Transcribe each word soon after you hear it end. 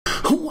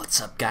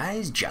What's up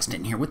guys,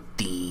 Justin here with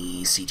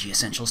the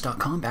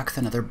CGEssentials.com, back with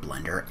another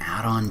Blender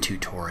add-on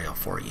tutorial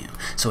for you.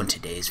 So in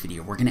today's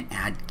video we're going to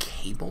add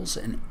cables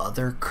and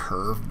other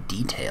curve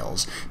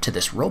details to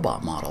this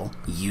robot model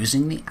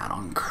using the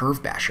add-on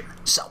Curve Basher.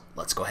 So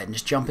let's go ahead and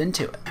just jump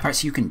into it. Alright,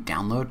 so you can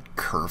download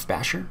Curve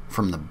Basher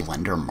from the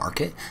Blender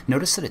Market.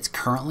 Notice that it's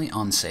currently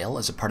on sale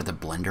as a part of the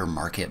Blender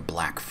Market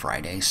Black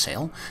Friday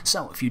sale.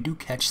 So if you do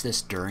catch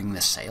this during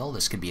the sale,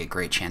 this could be a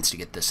great chance to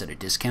get this at a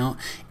discount.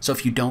 So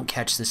if you don't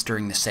catch this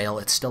during the sale,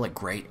 it's still a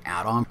great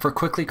add-on for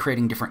quickly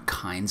creating different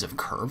kinds of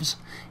curves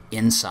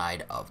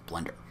inside of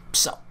Blender.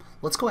 So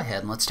let's go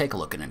ahead and let's take a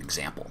look at an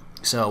example.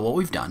 So what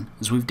we've done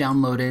is we've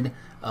downloaded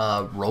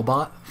a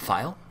robot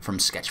file from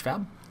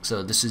Sketchfab.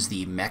 So this is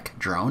the Mech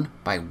Drone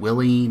by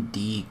Willie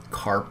D.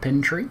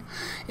 Carpentry,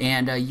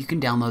 and you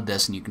can download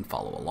this and you can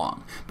follow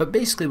along. But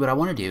basically what I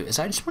want to do is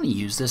I just want to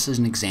use this as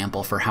an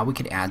example for how we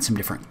could add some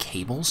different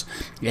cables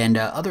and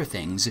other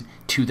things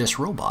to this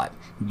robot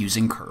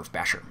using Curve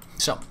Basher.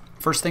 So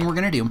first thing we're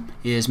going to do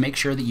is make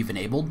sure that you've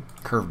enabled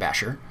Curve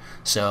Basher.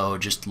 So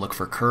just look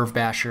for Curve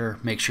Basher,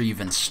 make sure you've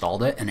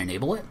installed it and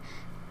enable it.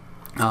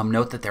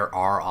 Note that there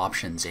are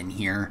options in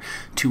here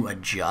to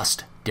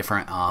adjust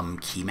different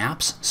key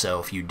maps. So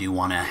if you do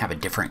want to have a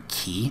different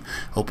key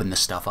open the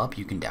stuff up,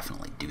 you can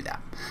definitely do that.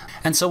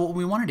 And so what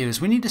we want to do is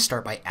we need to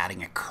start by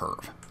adding a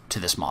curve to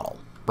this model,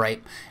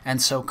 right?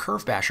 And so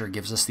Curve Basher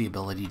gives us the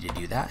ability to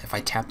do that. If I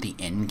tap the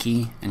N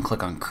key and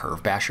click on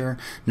Curve Basher,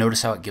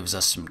 notice how it gives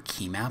us some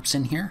key maps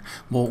in here.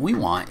 Well, what we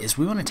want is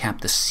we want to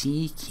tap the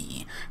C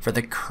key for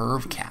the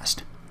Curve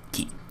Cast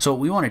key. So what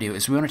we want to do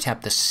is we want to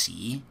tap the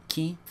C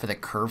key for the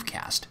Curve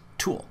Cast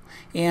tool.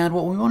 And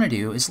what we want to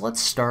do is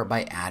let's start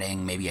by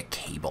adding maybe a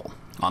cable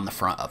on the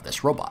front of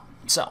this robot.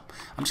 So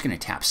I'm just going to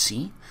tap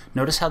C.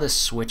 Notice how this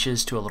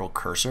switches to a little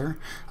cursor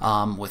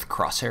with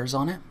crosshairs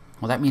on it.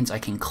 Well, that means I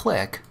can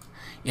click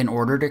in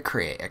order to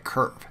create a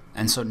curve.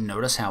 And so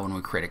notice how when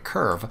we create a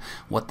curve,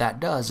 what that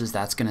does is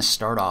that's going to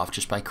start off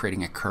just by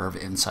creating a curve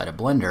inside of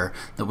Blender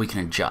that we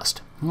can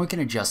adjust. And we can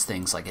adjust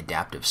things like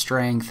adaptive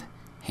strength,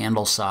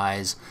 handle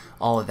size,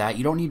 all of that.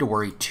 You don't need to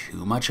worry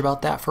too much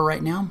about that for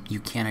right now.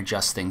 You can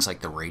adjust things like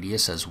the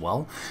radius as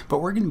well, but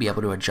we're going to be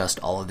able to adjust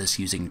all of this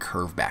using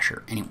Curve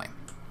Basher anyway.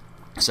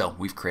 So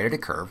we've created a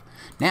curve.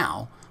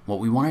 Now what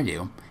we want to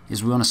do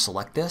is we want to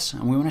select this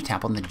and we want to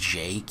tap on the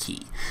J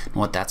key. And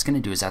what that's going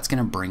to do is that's going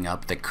to bring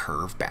up the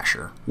Curve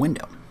Basher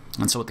window.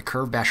 And so what the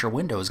Curve Basher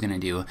window is going to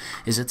do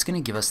is it's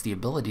going to give us the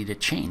ability to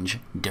change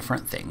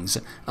different things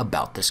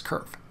about this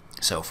curve.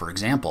 So for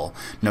example,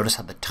 notice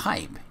how the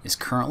type is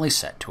currently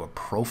set to a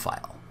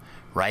profile,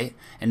 right?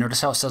 And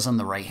notice how it says on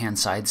the right hand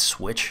side,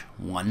 switch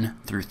 1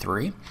 through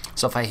 3.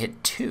 So if I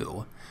hit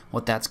 2,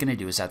 what that's going to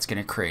do is that's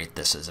going to create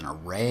this as an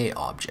array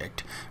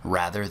object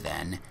rather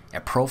than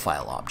a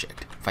profile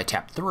object. If I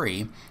tap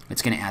 3,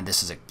 it's going to add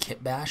this as a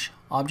kit bash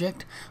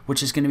object,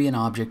 which is going to be an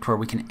object where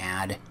we can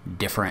add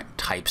different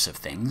types of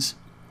things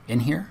in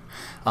here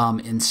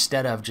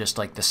instead of just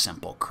like the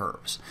simple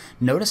curves.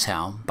 Notice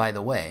how, by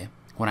the way,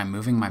 when I'm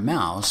moving my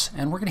mouse,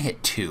 and we're going to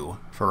hit 2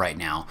 for right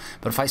now,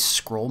 but if I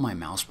scroll my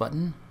mouse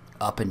button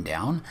up and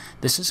down,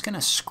 this is going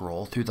to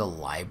scroll through the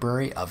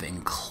library of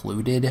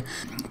included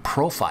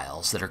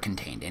profiles that are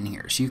contained in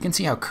here. So you can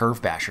see how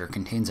Curve Basher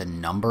contains a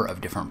number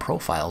of different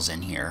profiles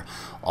in here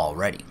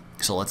already.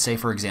 So let's say,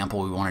 for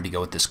example, we wanted to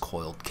go with this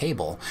coiled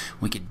cable.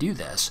 We could do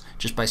this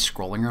just by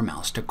scrolling our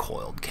mouse to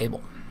coiled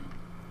cable.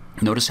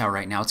 Notice how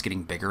right now it's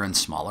getting bigger and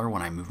smaller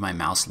when I move my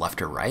mouse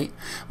left or right.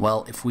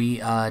 Well, if we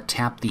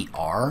tap the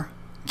R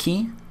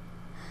key,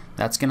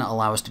 that's going to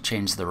allow us to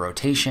change the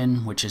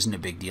rotation, which isn't a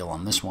big deal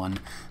on this one.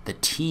 The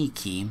T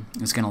key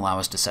is going to allow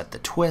us to set the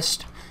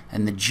twist,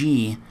 and the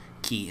G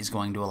key is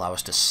going to allow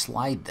us to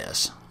slide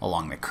this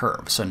along the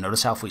curve. So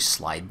notice how if we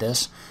slide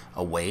this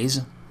a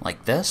ways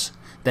like this,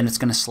 then it's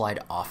going to slide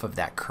off of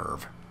that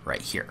curve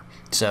right here.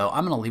 So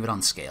I'm going to leave it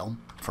on scale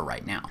for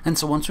right now. And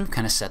so once we've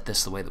kind of set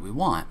this the way that we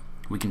want,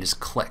 we can just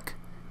click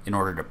in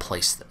order to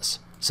place this.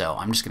 So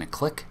I'm just going to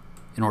click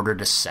in order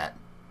to set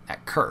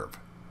that curve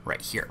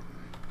right here.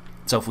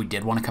 So if we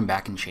did want to come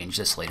back and change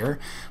this later,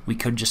 we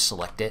could just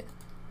select it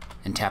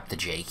and tap the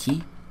J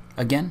key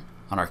again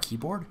on our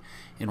keyboard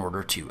in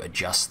order to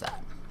adjust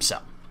that.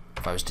 So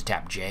if I was to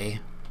tap J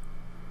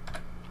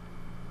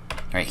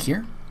right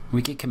here,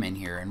 we could come in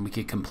here and we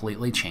could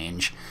completely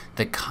change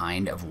the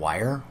kind of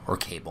wire or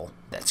cable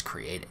that's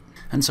created.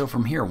 And so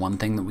from here, one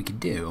thing that we could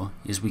do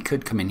is we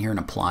could come in here and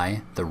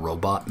apply the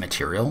robot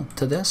material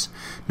to this.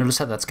 Notice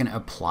how that's going to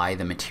apply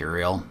the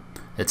material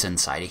that's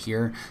inside of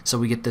here, so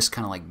we get this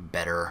kind of like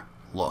better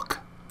look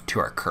to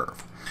our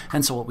curve.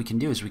 And so what we can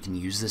do is we can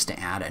use this to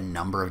add a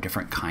number of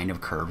different kind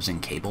of curves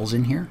and cables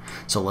in here.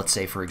 So let's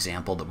say, for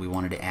example, that we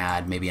wanted to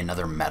add maybe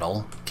another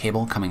metal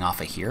cable coming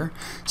off of here.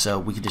 So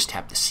we could just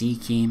tap the C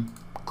key,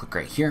 click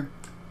right here,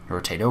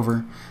 rotate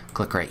over,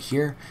 click right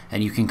here,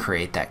 and you can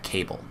create that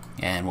cable.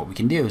 And what we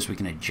can do is we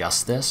can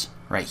adjust this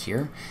right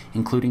here,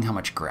 including how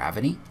much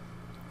gravity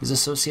is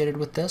associated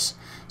with this.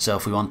 So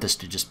if we want this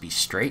to just be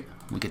straight,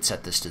 we could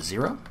set this to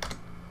 0,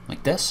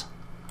 like this.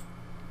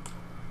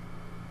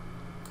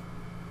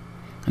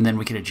 And then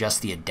we could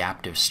adjust the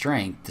adaptive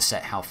strength to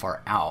set how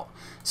far out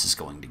this is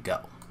going to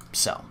go.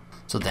 So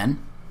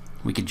then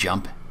we could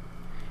jump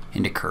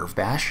into Curve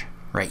Bash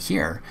right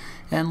here.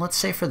 And let's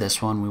say for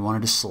this one, we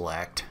wanted to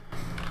select,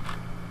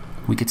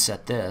 we could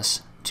set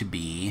this to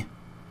be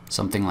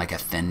something like a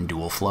thin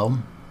dual flow,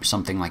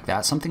 something like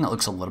that, something that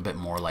looks a little bit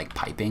more like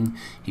piping.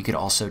 You could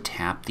also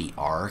tap the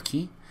R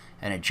key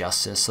and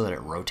adjust this so that it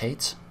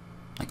rotates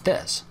like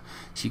this.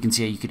 So you can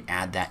see how you could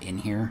add that in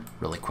here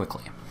really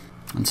quickly.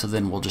 And so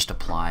then we'll just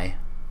apply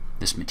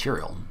this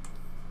material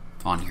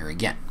on here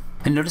again.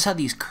 And notice how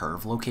these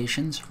curve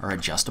locations are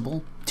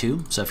adjustable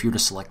too. So if you were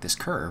to select this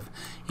curve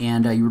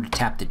and you were to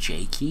tap the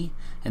J key,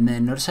 and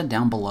then notice how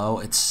down below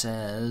it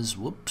says,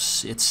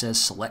 it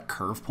says select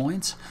curve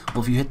points.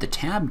 Well, if you hit the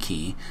tab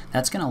key,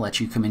 that's going to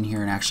let you come in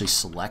here and actually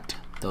select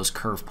those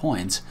curve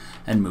points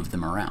and move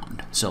them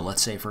around. So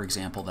let's say, for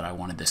example, that I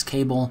wanted this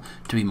cable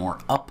to be more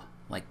up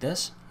like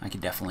this. I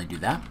could definitely do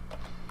that.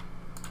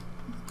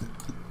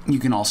 You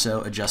can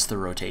also adjust the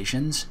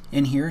rotations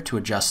in here to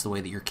adjust the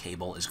way that your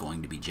cable is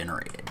going to be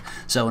generated.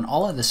 So, and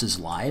all of this is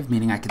live,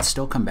 meaning I could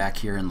still come back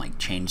here and like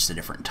change the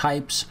different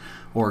types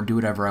or do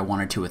whatever I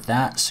wanted to with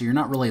that. So you're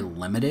not really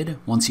limited.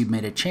 Once you've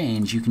made a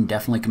change, you can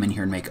definitely come in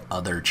here and make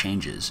other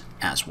changes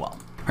as well.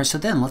 All right, so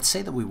then let's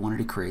say that we wanted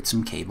to create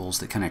some cables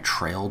that kind of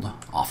trailed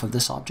off of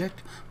this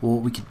object. Well,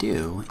 what we could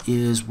do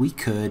is we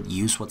could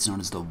use what's known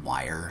as the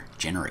wire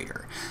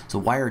generator. So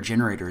wire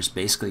generator is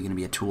basically going to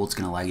be a tool that's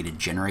going to allow you to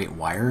generate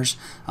wires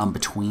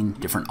between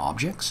different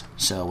objects.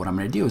 So what I'm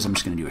going to do is I'm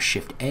just going to do a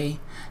Shift A.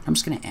 I'm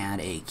just going to add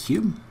a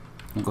cube.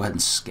 We'll go ahead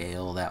and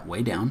scale that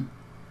way down.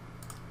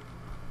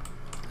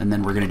 And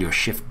then we're going to do a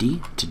Shift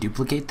D to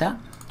duplicate that.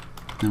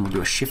 Then we'll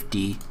do a Shift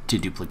D to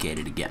duplicate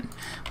it again.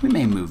 We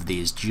may move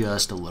these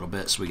just a little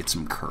bit so we get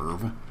some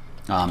curve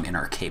in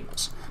our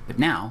cables. But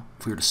now,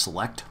 if we were to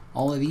select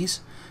all of these,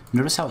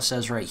 notice how it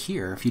says right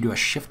here, if you do a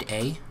Shift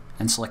A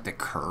and select the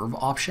curve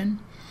option,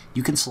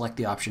 you can select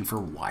the option for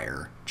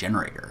wire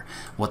generator.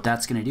 What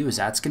that's going to do is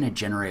that's going to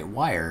generate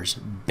wires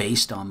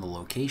based on the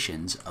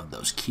locations of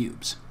those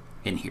cubes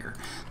in here.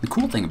 The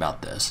cool thing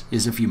about this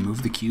is if you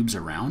move the cubes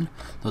around,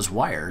 those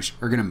wires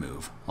are going to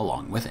move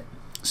along with it.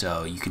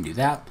 So you can do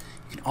that.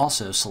 You can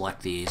also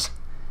select these,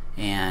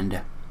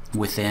 and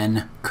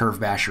within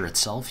Curve Basher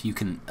itself, you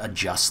can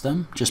adjust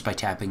them just by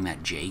tapping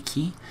that J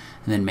key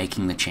and then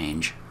making the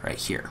change right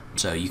here.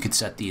 So you could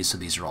set these so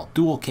these are all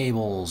dual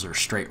cables or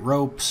straight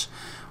ropes,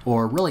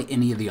 or really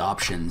any of the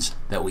options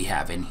that we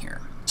have in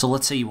here. So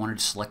let's say you wanted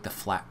to select the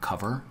flat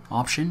cover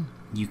option.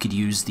 You could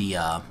use the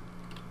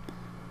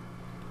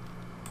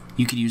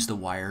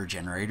wire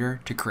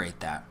generator to create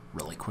that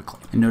really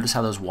quickly. And notice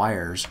how those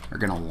wires are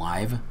going to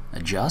live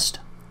adjust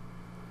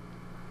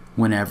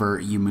whenever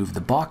you move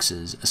the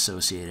boxes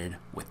associated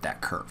with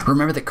that curve.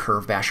 Remember that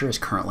Curve Basher is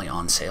currently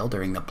on sale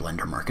during the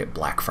Blender Market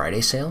Black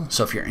Friday sale,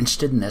 so if you're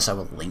interested in this, I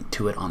will link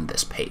to it on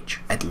this page.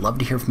 I'd love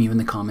to hear from you in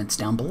the comments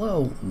down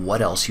below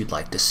what else you'd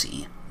like to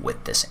see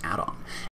with this add-on.